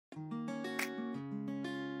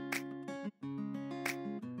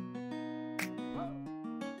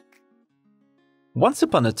Once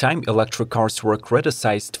upon a time, electric cars were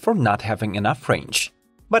criticized for not having enough range.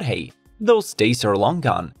 But hey, those days are long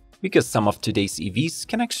gone, because some of today's EVs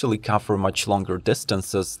can actually cover much longer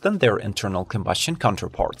distances than their internal combustion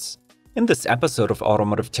counterparts. In this episode of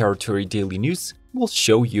Automotive Territory Daily News, we'll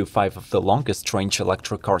show you 5 of the longest range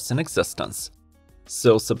electric cars in existence.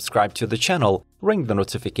 So subscribe to the channel, ring the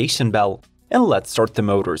notification bell, and let's start the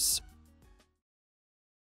motors.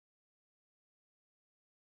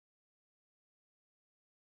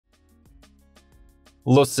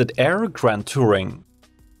 Lucid Air Grand Touring.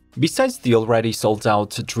 Besides the already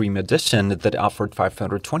sold-out Dream Edition that offered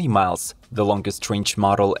 520 miles, the longest range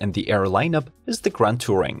model in the Air lineup is the Grand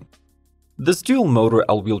Touring. This dual-motor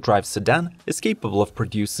all-wheel drive sedan is capable of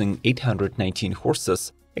producing 819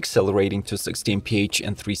 horses, accelerating to 60 mph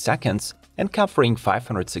in 3 seconds, and covering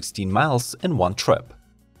 516 miles in one trip.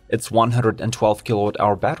 Its 112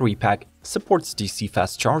 kWh battery pack supports DC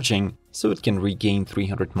fast charging, so it can regain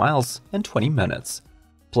 300 miles in 20 minutes.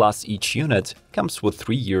 Plus, each unit comes with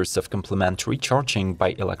 3 years of complimentary charging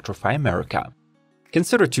by Electrify America.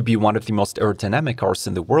 Considered to be one of the most aerodynamic cars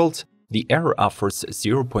in the world, the Air offers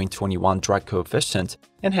 0.21 drag coefficient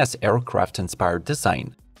and has aircraft-inspired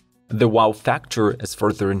design. The wow factor is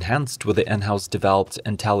further enhanced with the in-house developed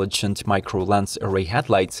intelligent micro-lens array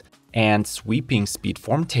headlights and sweeping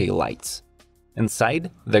speedform taillights.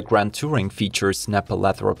 Inside, the Grand Touring features Nappa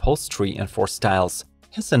leather upholstery in 4 styles,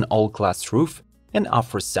 has an all-glass roof, and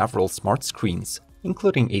offers several smart screens,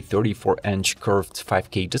 including a 34-inch curved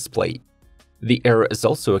 5K display. The Air is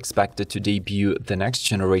also expected to debut the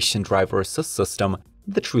next-generation driver assist system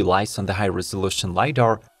that relies on the high-resolution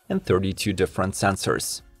LiDAR and 32 different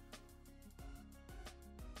sensors.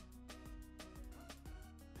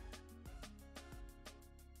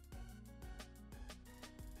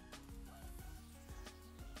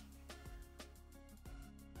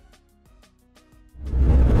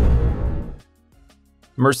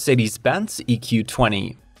 Mercedes-Benz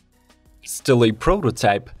EQ20. Still a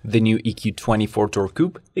prototype, the new EQ20 4-door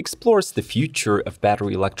coupe explores the future of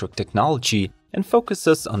battery electric technology and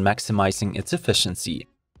focuses on maximizing its efficiency.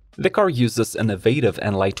 The car uses innovative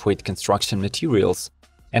and lightweight construction materials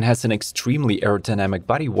and has an extremely aerodynamic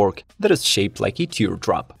bodywork that is shaped like a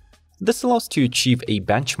teardrop. This allows to achieve a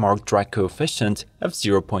benchmark drag coefficient of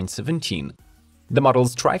 0.17. The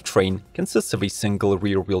model's drivetrain consists of a single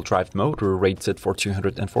rear-wheel drive motor rated for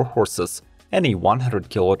 204 horses and a 100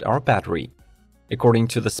 kWh battery. According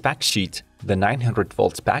to the spec sheet, the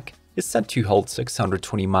 900-volt pack is said to hold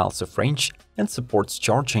 620 miles of range and supports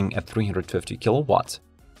charging at 350 kW.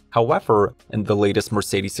 However, in the latest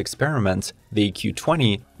Mercedes experiment, the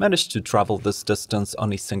EQ20 managed to travel this distance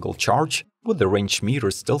on a single charge, with the range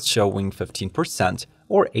meter still showing 15%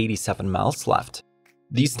 or 87 miles left.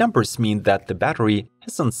 These numbers mean that the battery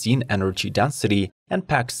has unseen energy density and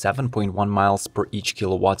packs 7.1 miles per each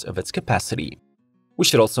kilowatt of its capacity. We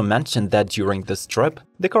should also mention that during this trip,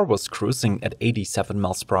 the car was cruising at 87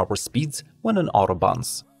 miles per hour speeds when on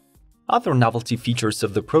autobahns. Other novelty features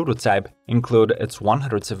of the prototype include its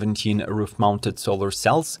 117 roof-mounted solar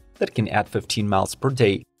cells that can add 15 miles per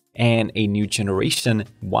day and a new generation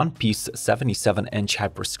one-piece 77-inch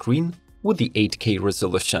hyperscreen with the 8K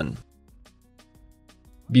resolution.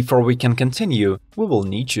 Before we can continue, we will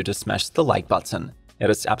need you to smash the like button. It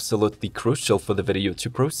is absolutely crucial for the video to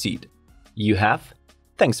proceed. You have?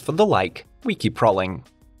 Thanks for the like. We keep rolling.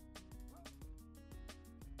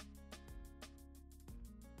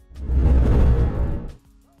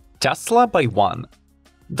 Tesla by one.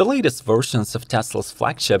 The latest versions of Tesla's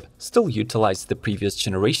flagship still utilize the previous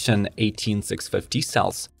generation 18650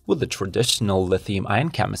 cells with the traditional lithium-ion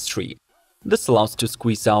chemistry. This allows to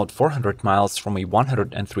squeeze out 400 miles from a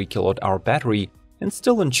 103 kWh battery and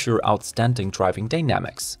still ensure outstanding driving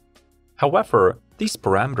dynamics. However, these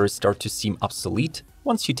parameters start to seem obsolete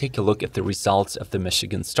once you take a look at the results of the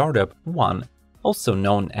Michigan startup One, also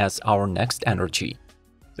known as Our Next Energy.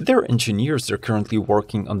 Their engineers are currently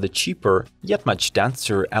working on the cheaper, yet much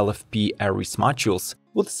denser LFP Aries modules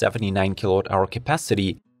with 79 kWh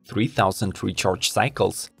capacity, 3000 recharge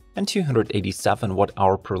cycles, and 287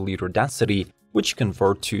 Wh per liter density, which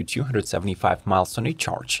convert to 275 miles on a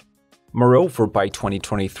charge. Moreover, by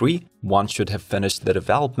 2023, One should have finished the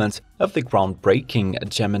development of the groundbreaking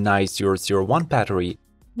Gemini 001 battery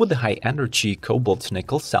with the high-energy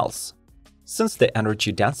cobalt-nickel cells. Since the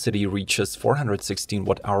energy density reaches 416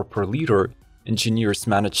 Wh per liter, engineers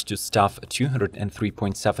managed to stuff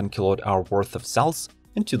 203.7 kWh worth of cells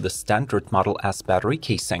into the standard Model S battery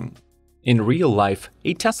casing. In real life,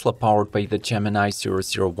 a Tesla powered by the Gemini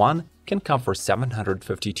 001 can cover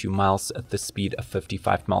 752 miles at the speed of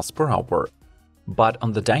 55 miles per hour. But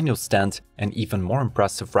on the dyno stand, an even more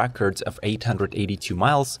impressive record of 882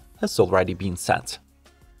 miles has already been set.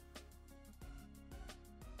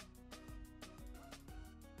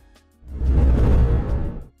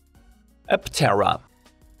 Terra.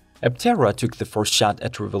 Terra took the first shot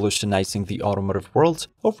at revolutionizing the automotive world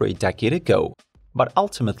over a decade ago, but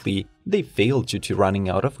ultimately they failed due to running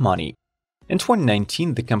out of money. In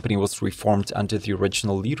 2019, the company was reformed under the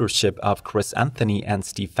original leadership of Chris Anthony and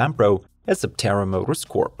Steve Fambro as Terra Motors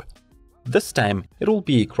Corp. This time, it will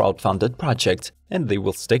be a crowd-funded project, and they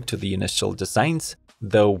will stick to the initial designs,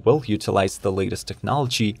 though will utilize the latest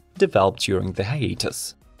technology developed during the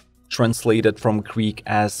hiatus. Translated from Greek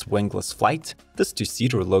as wingless flight, this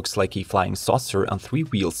two-seater looks like a flying saucer on three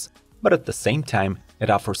wheels, but at the same time, it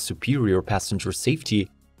offers superior passenger safety,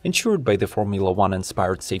 ensured by the Formula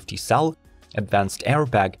One-inspired safety cell, advanced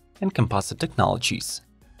airbag, and composite technologies.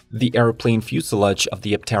 The airplane fuselage of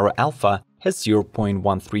the Terra Alpha has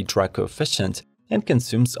 0.13 drag coefficient and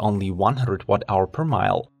consumes only 100 watt-hour per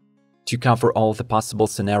mile. To cover all the possible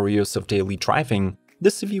scenarios of daily driving, the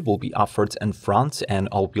CV will be offered in front and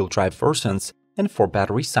all-wheel drive versions and 4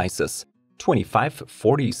 battery sizes: 25,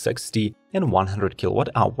 40, 60, and 100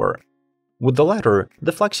 kWh. With the latter,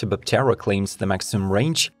 the flagship Terra claims the maximum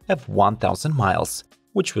range of 1,000 miles,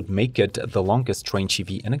 which would make it the longest-range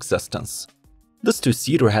EV in existence. This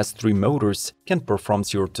two-seater has 3 motors, can perform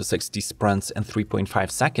 0 to 60 sprints in 3.5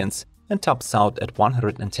 seconds, and tops out at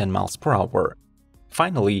 110 miles per hour.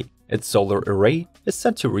 Finally, its solar array is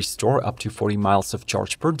set to restore up to 40 miles of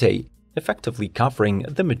charge per day, effectively covering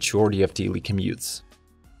the majority of daily commutes.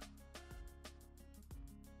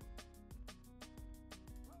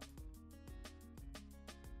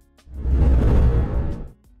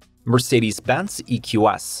 Mercedes-Benz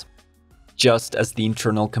EQS. Just as the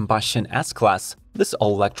internal combustion S-Class, this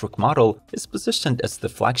all-electric model is positioned as the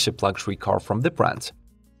flagship luxury car from the brand.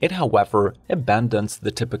 It, however, abandons the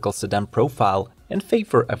typical sedan profile in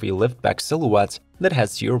favor of a liftback silhouette that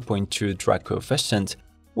has 0.2 drag coefficient,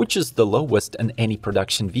 which is the lowest in any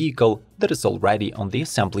production vehicle that is already on the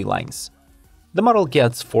assembly lines. The model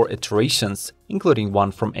gets 4 iterations, including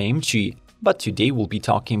one from AMG, but today we'll be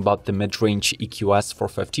talking about the mid-range EQS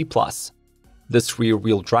 450+. This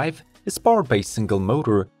rear-wheel drive is powered by a single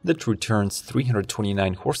motor that returns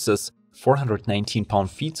 329 horses, 419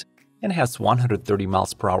 pound-feet, and has 130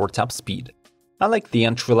 miles per hour top speed. Unlike the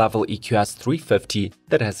entry-level EQS 350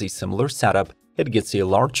 that has a similar setup, it gets a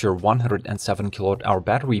larger 107 kWh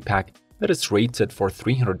battery pack that is rated for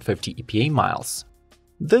 350 EPA miles.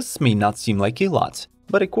 This may not seem like a lot,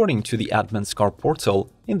 but according to the Admin's Car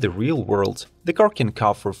portal, in the real world, the car can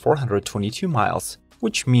cover 422 miles,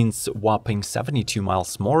 which means whopping 72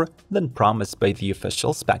 miles more than promised by the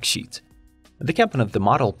official spec sheet. The cabin of the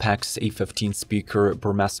model packs a 15-speaker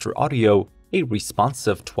Burmester audio, a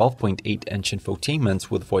responsive 12.8-inch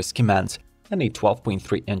infotainment with voice command, and a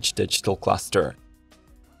 12.3-inch digital cluster.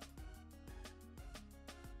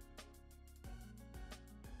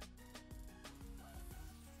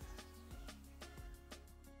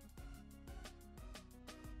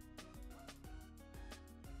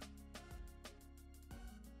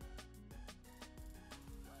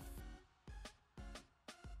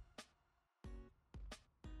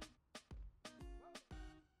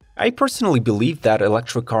 I personally believe that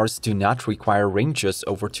electric cars do not require ranges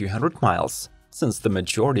over 200 miles, since the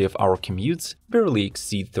majority of our commutes barely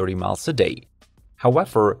exceed 30 miles a day.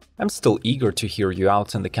 However, I'm still eager to hear you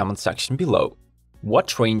out in the comment section below.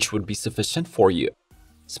 What range would be sufficient for you?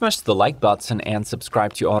 Smash the like button and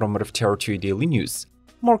subscribe to Automotive Territory Daily News.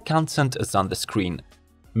 More content is on the screen.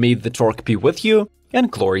 May the torque be with you,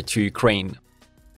 and glory to Ukraine!